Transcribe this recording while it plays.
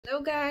Hello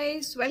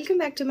guys, welcome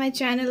back to my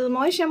channel.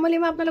 Moi Shamoli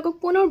ma apnalok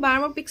ponor bar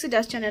mo Pixie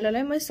Dust channel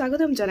le moi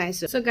swagotam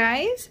janaisu. So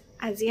guys,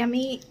 aji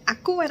ami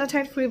akko eta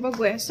thait furibo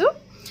goi asu.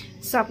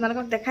 So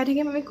apnalok dekhai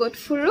thakim ami kot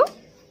furu.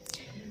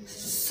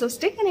 So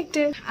stay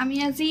connected. Ami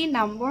aji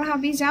Nambor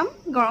habi jam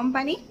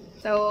Garampani.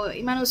 So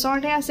iman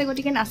usorte ase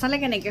gotike nasale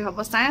keneke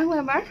hobo sai hu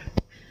ebar.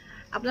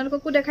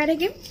 Apnalok ko dekhai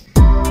thakim.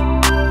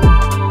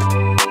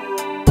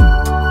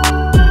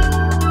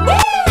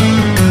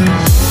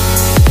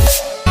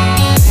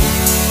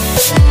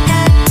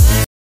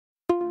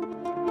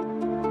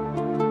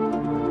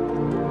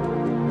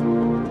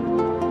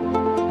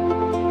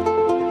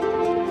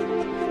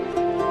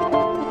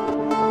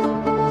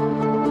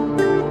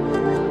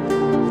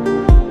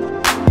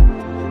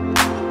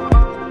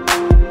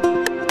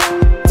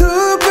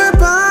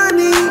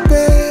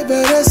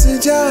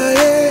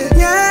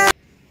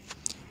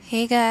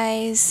 Hey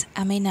guys,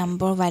 I'm in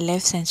Nambor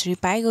Wildlife Sanctuary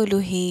pai golu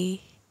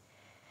he.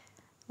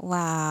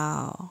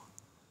 Wow.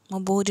 Mo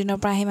bahut dinor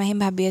pra ahim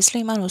bhabi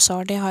aslo iman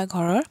usorte hoy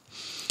ghoror.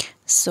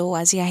 So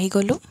aji ahi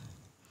golu.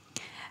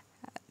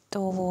 To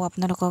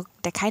apnalokok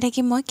dekhai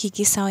thakim moi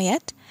ki sao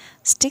yat.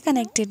 Stay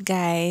connected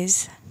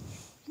guys.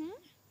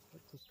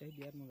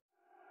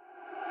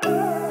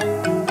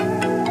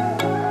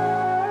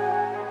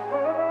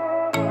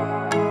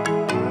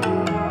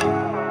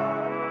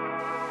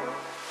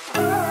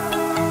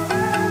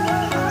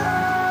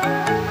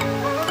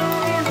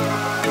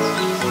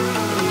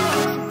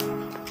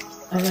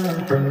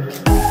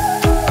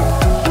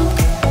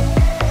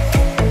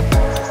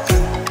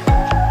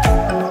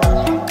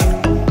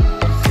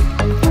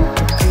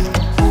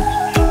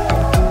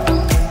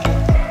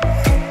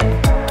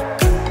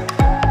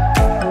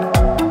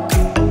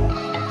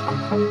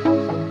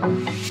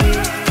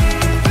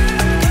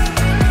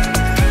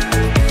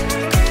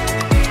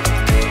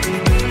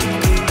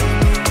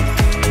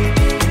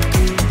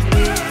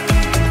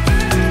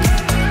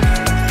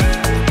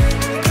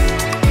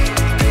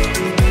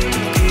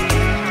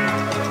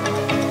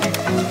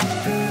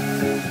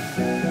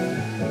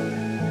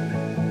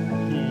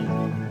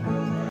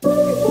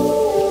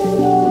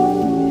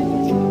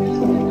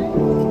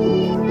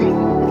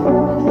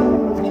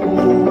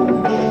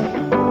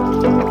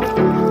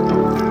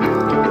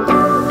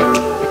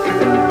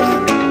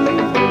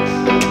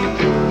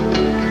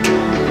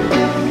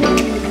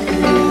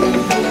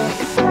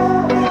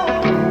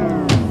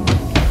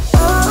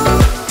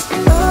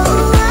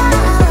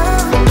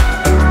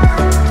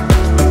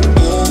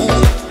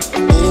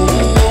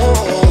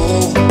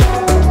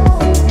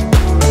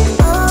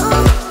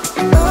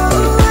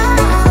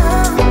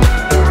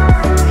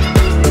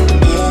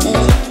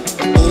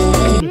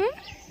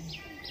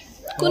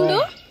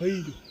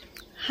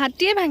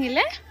 Hatie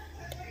bhangile.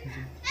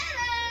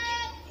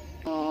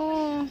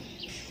 Oh.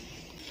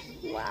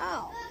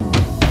 Wow.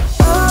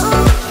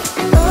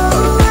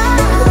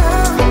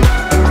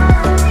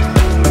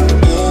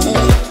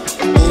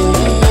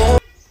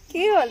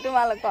 Ki hol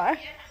tumalokor?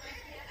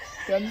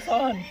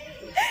 Tension.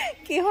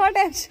 Ki hor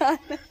tension?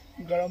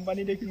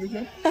 Garampani dekhilu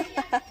je.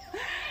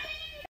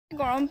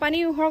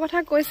 Garampani uhor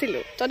kotha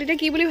koisilu. To tite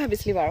ki boli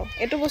bhabisili baro?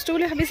 Eto bostu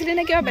boli bhabisili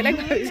na kiba beleg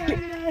bhabisili?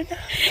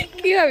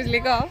 Ki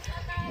bhabisili ko?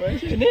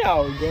 এনে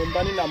আও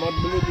গৰমপানী নামত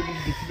বুলি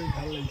দেখিলে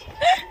ভাল লাগিছে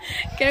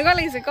কেনেকুৱা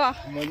লাগিছে ক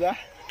মজা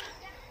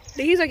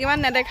দেখিছ কিমান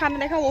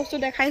নেদেখা বস্তু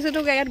দেখাইছো তো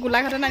ইয়াত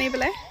গোলাঘাটত আনি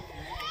পেলাই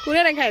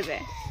কোনে দেখাইছে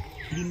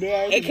বিন্দু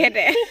আৰু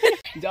এখেতে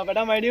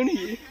জাপটা মাৰি দিও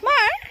নেকি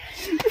মাৰ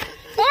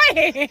ওই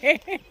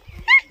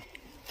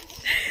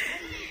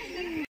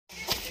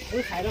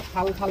ওই সাইডত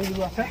খাল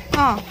দিব আছে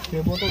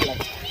সেইবোৰটো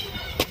লাগে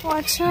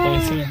আচ্ছা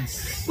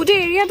পুটি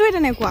এৰিয়াটো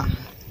তেনেকুৱা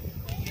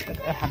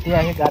হাতী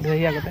আহি গা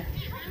ধুই আগতে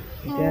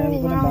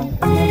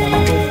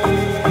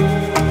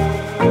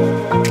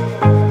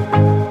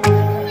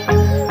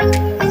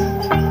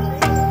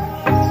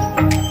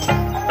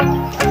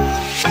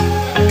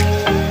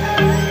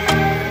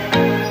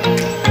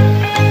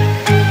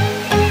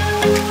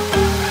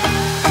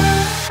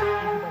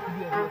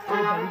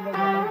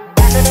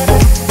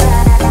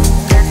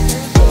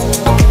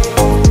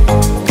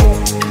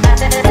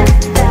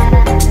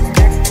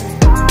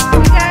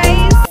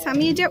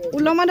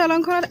উলমা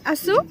দলংখনত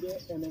আছো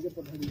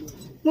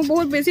মোৰ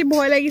বহুত বেছি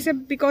ভয় লাগিছে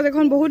বিকজ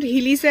এখন বহুত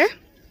হিলিছে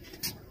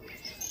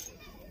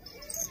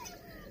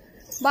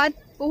বাট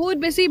বহুত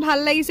বেছি ভাল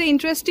লাগিছে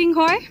ইন্টাৰেষ্টিং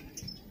হয়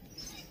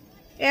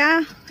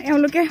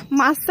এওঁলোকে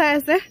মাছ চাই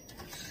আছে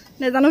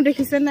নেজানো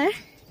দেখিছে নাই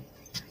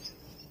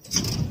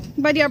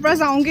বাট ইয়াৰ পৰা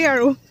যাওঁগে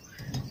আৰু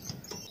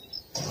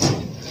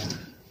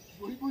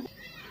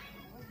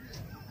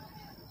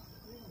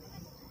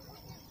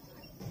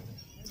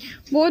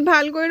বহুত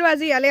ভাল কৰিলো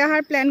আজি ইয়ালে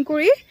আহাৰ প্ল্যান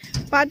কৰি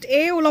বাট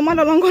এই উলমা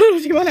দলংখনত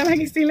উঠিব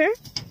নালাগিছিলে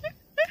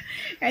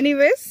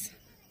এনিৱেজ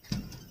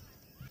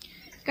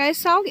গাইস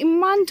চাওক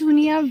ইমান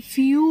ধুনীয়া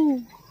ভিউ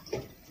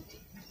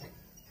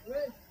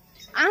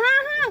আহা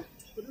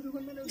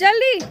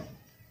জলদি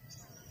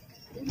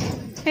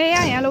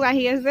হেয়া ইয়াৰ লোক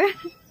আহি আছে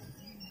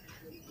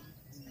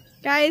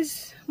গাইস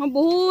মই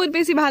বহুত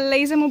বেছি ভাল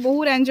লাগিছে মই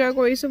বহুত এনজয়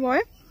কৰিছো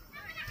মই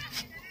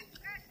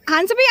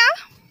হানসপিয়া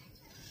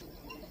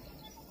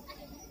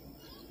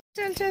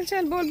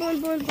चल बोल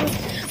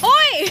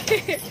ओए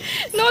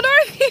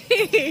नोडोरी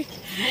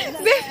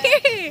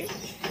बेबी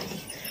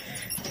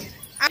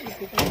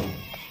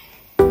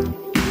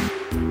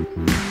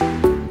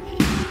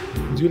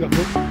जुला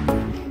हो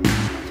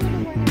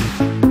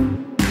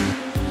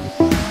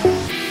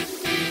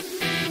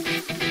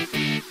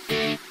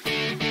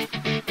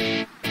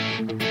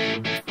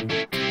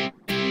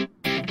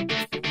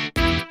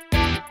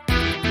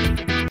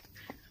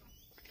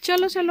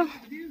चलो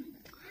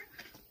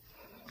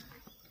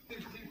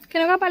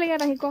কেনেকুৱা পালি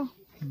ইয়াত আহি ক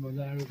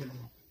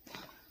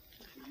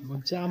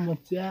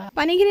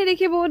পানীখিনি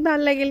দেখি বহুত ভাল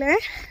লাগিলে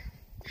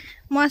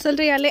মই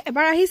আচলতে ইয়ালে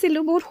এবাৰ আহিছিলো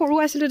বহুত সৰু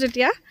আছিলো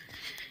তেতিয়া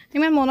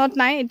ইমান মনত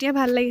নাই এতিয়া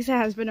ভাল লাগিছে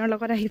হাজবেণ্ডৰ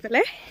লগত আহি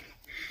পেলাই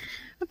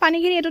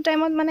পানীখিনি এটো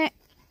টাইমত মানে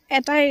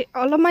এটা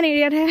অলপমান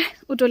এৰিয়াতহে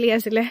উতলি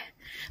আছিলে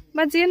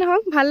বাট যিয়ে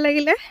নহওক ভাল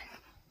লাগিলে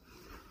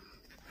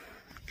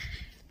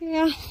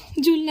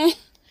জুলনা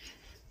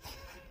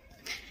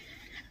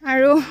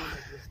আৰু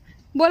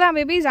বলা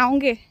বেবি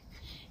যাওঁগে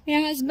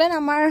ইয়াৰ হাজবেণ্ড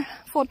আমাৰ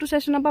ফটো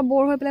সেশনৰ পৰা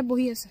বৰ হৈ পেলাই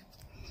বহি আছে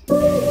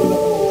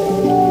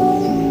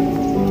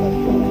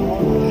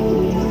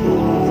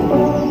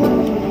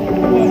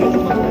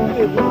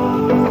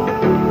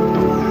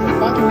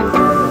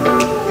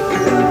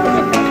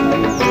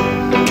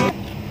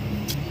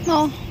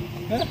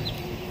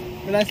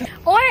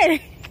ओए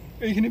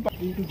এইখিনি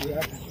পানীটো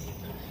ধৰা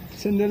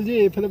চেন্ডেল যে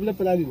এফালে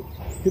পেলাই দিলো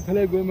এফালে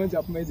গৈ মই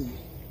জাপ মাৰি দিলো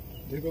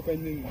ধৰিব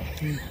পাৰিনি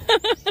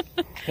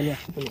খেলা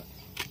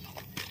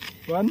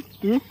 1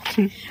 2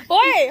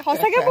 ओए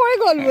হসাকে পৰি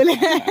গল বলে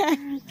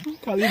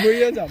খালি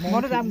বইয়া যাম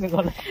মই যাম নে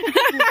গল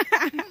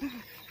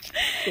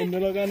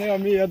চেন্ডেলৰ কাৰণে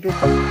আমি ইয়াত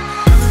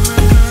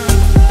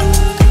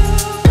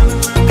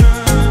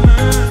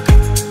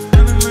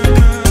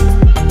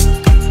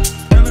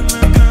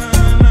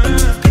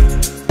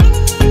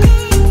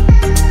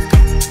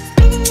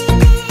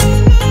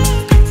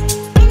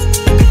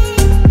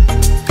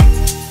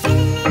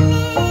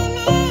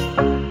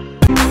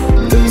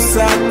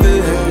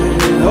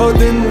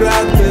दिन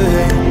रात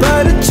है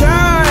पर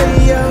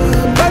छाया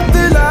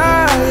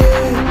बदलाए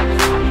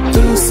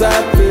तू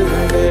साथ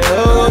है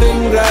और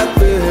दिन रात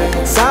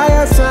है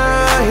साया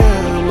साया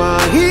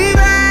माही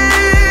वे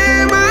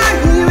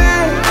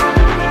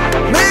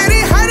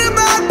मेरी हर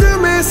बात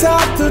में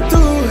साथ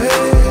तू है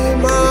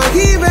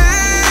माही वे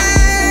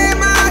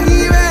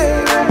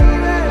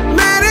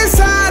मेरे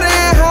सारे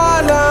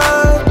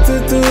हालात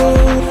तू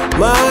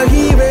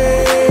माही वे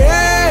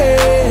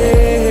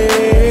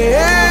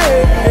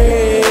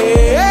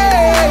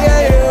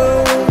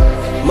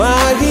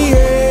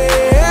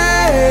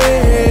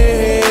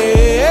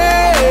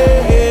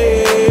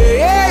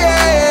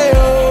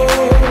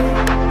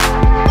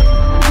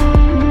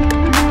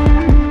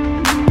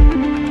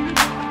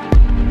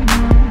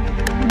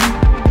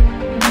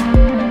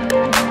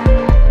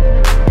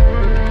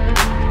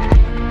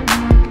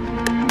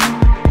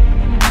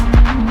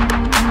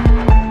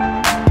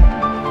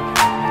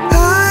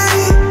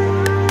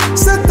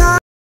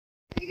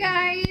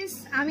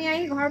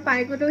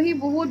পাইকটো হি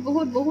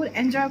বহুত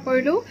এনজয়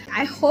কৰিলো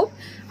আই হোপ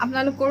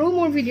আপোনালোকৰো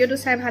মোৰ ভিডিওটো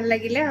চাই ভাল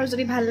লাগিলে আৰু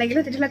যদি ভাল লাগিলে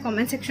তেতিয়াহলে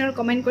কমেন্ট সেকশনত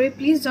কমেন্ট কৰি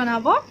প্লিজ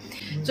জনাব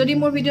যদি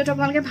মোৰ ভিডিওটো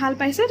আপোনালোকে ভাল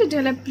পাইছে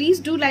তেতিয়াহলে please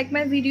do like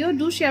my video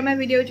do share my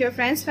video with your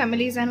friends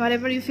families and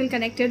whatever you feel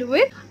connected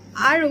with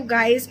আৰু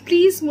গাইজ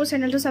প্লিজ মোৰ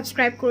চেনেলটো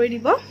সাবস্ক্ৰাইব কৰি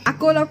দিব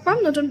আকৌ লগ পাম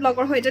নতুন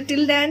ব্লগৰ হৈতে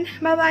till then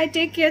bye bye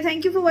take care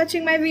thank you for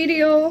watching my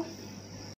video